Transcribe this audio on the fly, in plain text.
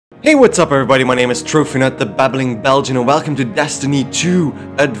Hey, what's up everybody, my name is TrophyNut, the Babbling Belgian, and welcome to Destiny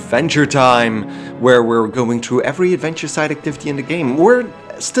 2 Adventure Time, where we're going through every adventure side activity in the game. We're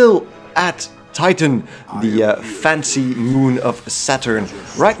still at Titan, the fancy moon of Saturn,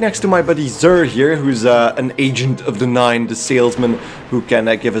 right next to my buddy Zur here, who's an agent of the Nine, the salesman, who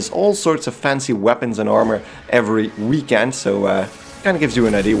can give us all sorts of fancy weapons and armor every weekend, so kind of gives you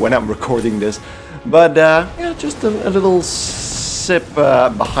an idea when I'm recording this. But yeah, just a little sip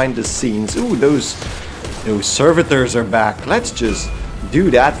behind the scenes. Ooh, those servitors are back. Let's just do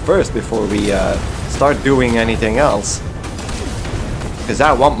that first before we start doing anything else, because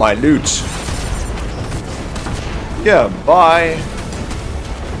I want my loot. Yeah, bye.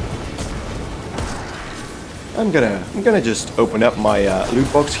 I'm gonna just open up my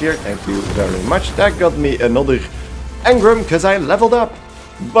loot box here. Thank you very much. That got me another engram because I leveled up.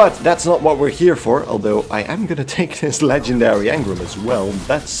 But that's not what we're here for, although I am gonna take this legendary engram as well.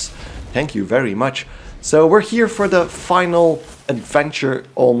 Thank you very much. So we're here for the final adventure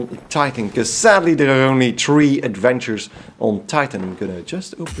on Titan, because sadly there are only 3 adventures on Titan. I'm gonna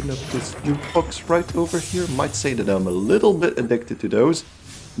just open up this loot box right over here. Might say that I'm a little bit addicted to those.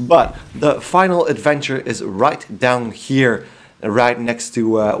 But the final adventure is right down here, right next to,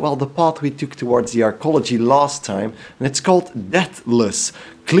 well, the path we took towards the archaeology last time, and it's called Deathless.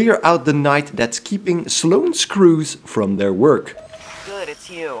 Clear out the night that's keeping Sloane's crews from their work. Good, it's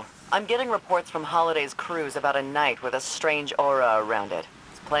you. I'm getting reports from Holiday's crews about a night with a strange aura around it.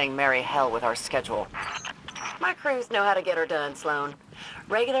 It's playing merry hell with our schedule. My crews know how to get her done, Sloane.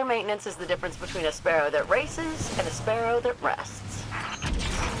 Regular maintenance is the difference between a sparrow that races and a sparrow that rests.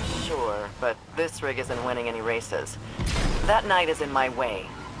 Sure, but this rig isn't winning any races. That night is in my way.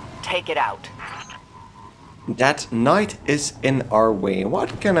 Take it out. That night is in our way.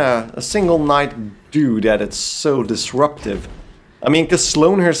 What can a single night do that it's so disruptive? I mean, because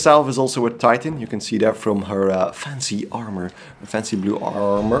Sloane herself is also a Titan. You can see that from her fancy armor. Fancy blue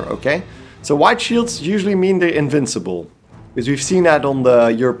armor, okay? So white shields usually mean they're invincible, because we've seen that on the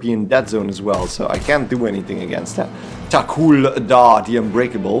European Dead Zone as well, so I can't do anything against that. Takul Da, the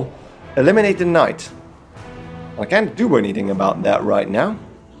Unbreakable. Eliminate the night. I can't do anything about that right now.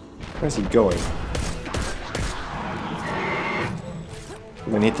 Where's he going?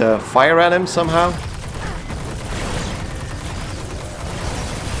 Do we need to fire at him somehow?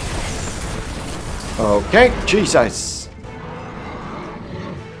 Okay, Jesus.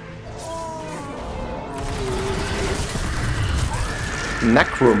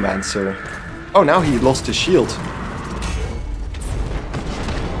 Necromancer. Oh, now he lost his shield.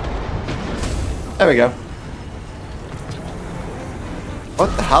 There we go.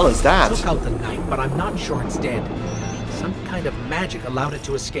 What the hell is that? Took out the knight, but I'm not sure it's dead. Some kind of magic allowed it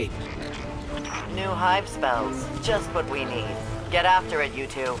to escape. New hive spells. Just what we need. Get after it, you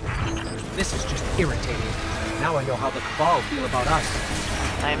two. This is just irritating. Now I know how the Cabal feel about us.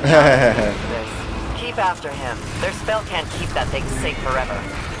 I'm not doing this. Keep after him. Their spell can't keep that thing safe forever.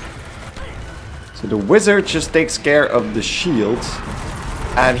 So the wizard just takes care of the shield.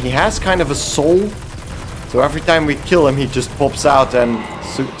 And he has kind of a soul. So every time we kill him, he just pops out and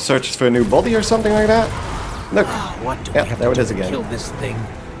searches for a new body or something like that. Look. What do Yeah, we have there to it is do to again. kill this thing?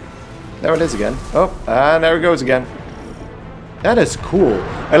 There it is again. Oh, and there it goes again. That is cool.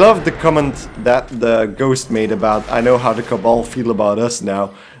 I love the comment that the ghost made about, I know how the Cabal feel about us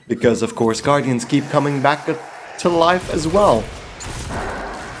now. Because, of course, Guardians keep coming back to life as well.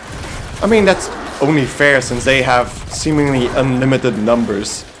 I mean, that's only fair since they have seemingly unlimited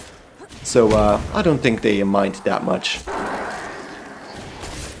numbers. So, I don't think they mind that much.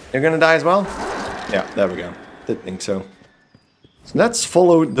 You're gonna die as well? Yeah, there we go. Didn't think so. So let's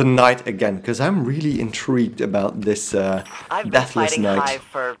follow the night again, because I'm really intrigued about this I've been Deathless fighting night. Hive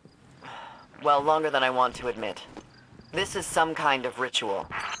for, well, longer than I want to admit. This is some kind of ritual.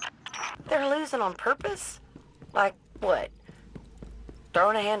 They're losing on purpose? Like what?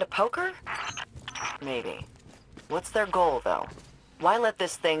 Throwing a hand of poker? Maybe. What's their goal, though? Why let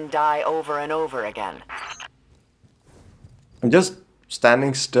this thing die over and over again? I'm just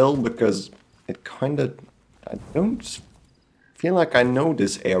standing still because it kind of... I don't feel like I know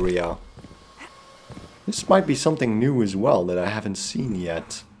this area. This might be something new as well that I haven't seen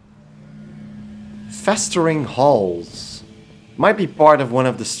yet. Festering halls. Might be part of one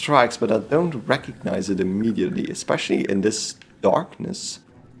of the strikes, but I don't recognize it immediately, especially in this darkness.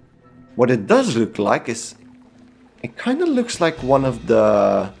 What it does look like is... It kind of looks like one of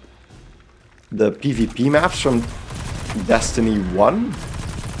the PvP maps from Destiny 1.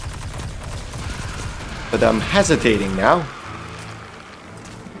 But I'm hesitating now.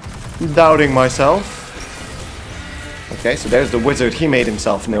 Doubting myself. Okay, so there's the wizard. He made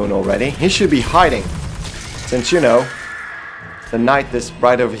himself known already. He should be hiding. Since, you know, the knight is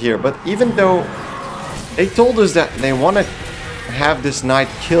right over here. But even though they told us that they want to have this knight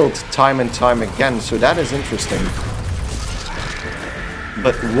killed time and time again, so that is interesting.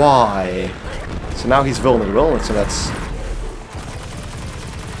 But why? So now he's vulnerable, so that's...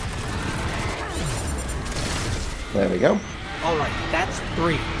 There we go. Alright, that's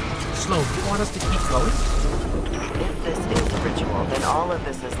 3. Sloan, you want us to keep going? If this is a ritual, then all of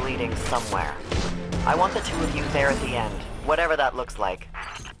this is leading somewhere. I want the two of you there at the end, whatever that looks like.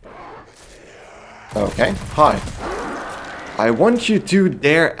 Okay, hi. I want you two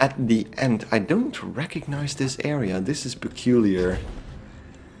there at the end. I don't recognize this area. This is peculiar.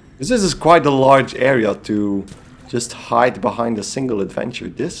 This is quite a large area to just hide behind a single adventure.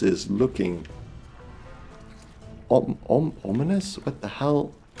 This is looking... ominous? What the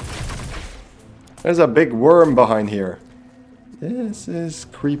hell? There's a big worm behind here. This is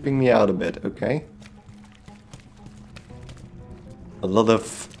creeping me out a bit, okay. A lot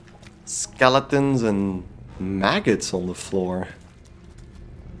of skeletons and maggots on the floor.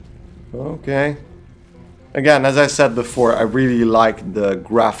 Okay. Again, as I said before, I really like the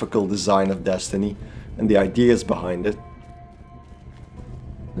graphical design of Destiny and the ideas behind it.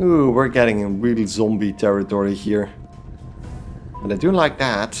 Ooh, we're getting in really zombie territory here. But I do like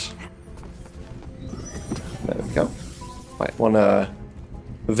that. There we go. Might want to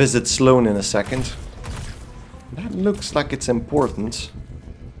visit Sloan in a second. That looks like it's important.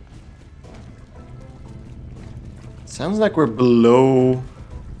 Sounds like we're below...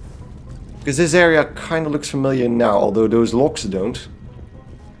 Because this area kind of looks familiar now, although those locks don't.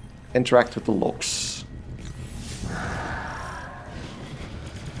 Interact with the locks.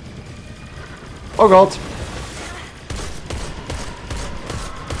 Oh god!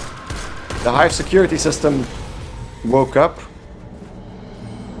 The hive security system woke up.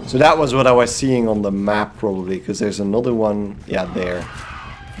 So that was what I was seeing on the map probably, because there's another one, yeah, there.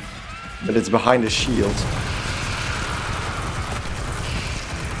 But it's behind a shield.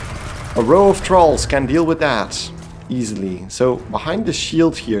 A row of trolls can deal with that easily. So behind the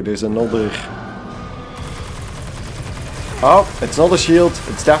shield here there's another... Oh, it's not a shield.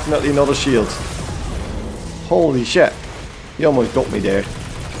 It's definitely not a shield. Holy shit. He almost got me there.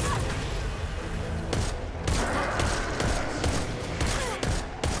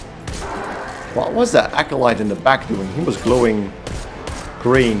 What was that acolyte in the back doing? He was glowing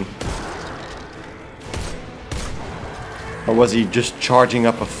green. Or was he just charging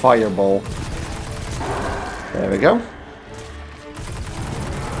up a fireball? There we go.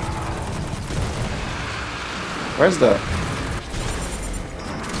 Where's the...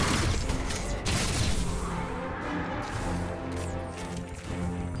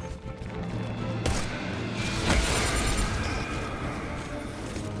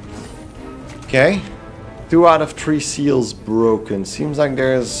 Okay. 2 out of 3 seals broken. Seems like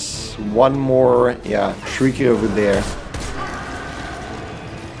there's one more, yeah, shrieky over there.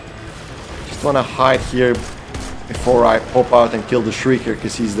 Just want to hide here before I pop out and kill the shrieker,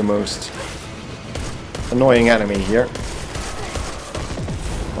 because he's the most annoying enemy here.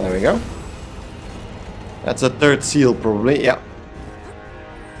 There we go. That's a 3rd seal probably, yeah.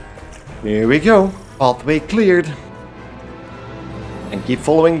 Here we go. Pathway cleared. And keep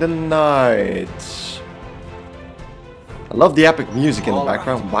following the knight. I love the epic music in the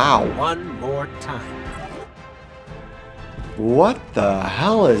background. Wow. One more time. What the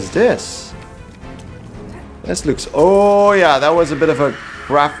hell is this? This looks... Oh yeah, that was a bit of a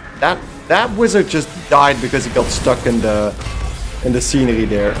graph... That wizard just died because he got stuck in the scenery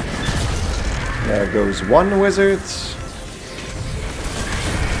there. There goes one wizard.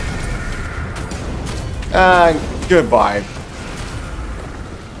 Goodbye.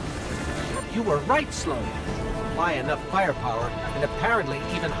 You were right, Sloan. Apply enough firepower, and apparently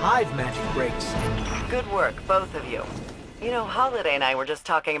even hive magic breaks. Good work, both of you. You know, Holiday and I were just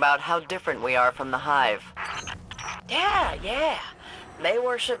talking about how different we are from the hive. Yeah. They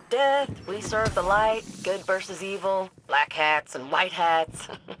worship death, we serve the light, good versus evil, black hats and white hats.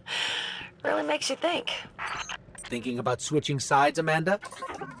 Really makes you think. Thinking about switching sides, Amanda?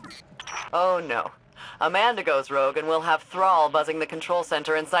 Oh no. Amanda goes rogue and we'll have Thrall buzzing the control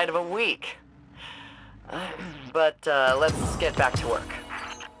center inside of a week. But let's get back to work.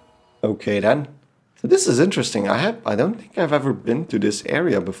 Okay then. So this is interesting. I don't think I've ever been to this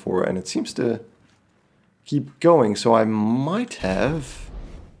area before, and it seems to keep going. So I might have.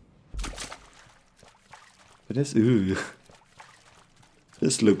 But this,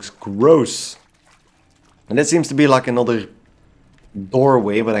 this looks gross. And it seems to be like another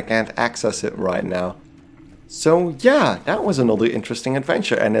doorway, but I can't access it right now. So yeah, that was another interesting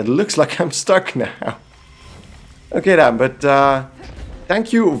adventure, and it looks like I'm stuck now. Okay then, but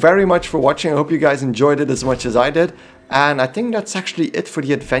thank you very much for watching. I hope you guys enjoyed it as much as I did. And I think that's actually it for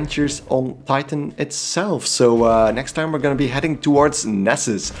the adventures on Titan itself. So next time we're going to be heading towards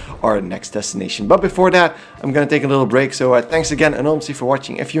Nessus, our next destination. But before that, I'm going to take a little break. So thanks again enormously for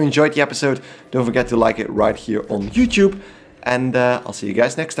watching. If you enjoyed the episode, don't forget to like it right here on YouTube. And I'll see you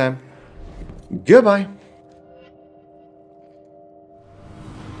guys next time. Goodbye.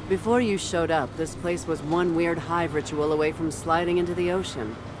 Before you showed up, this place was one weird hive ritual away from sliding into the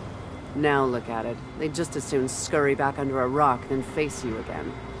ocean. Now look at it. They'd just as soon scurry back under a rock than face you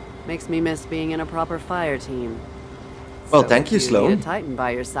again. Makes me miss being in a proper fire team. Well, thank you, Sloan. Sloan. Need a Titan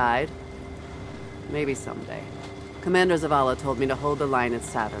by your side. Maybe someday. Commander Zavala told me to hold the line at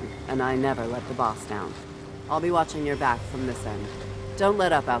Saturn, and I never let the boss down. I'll be watching your back from this end. Don't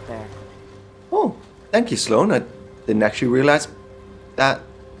let up out there. Oh, thank you, Sloan. I didn't actually realize that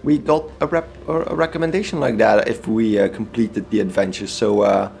we got a recommendation like that if we completed the adventure.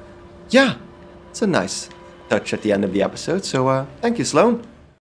 So, yeah, it's a nice touch at the end of the episode. So, thank you, Sloan.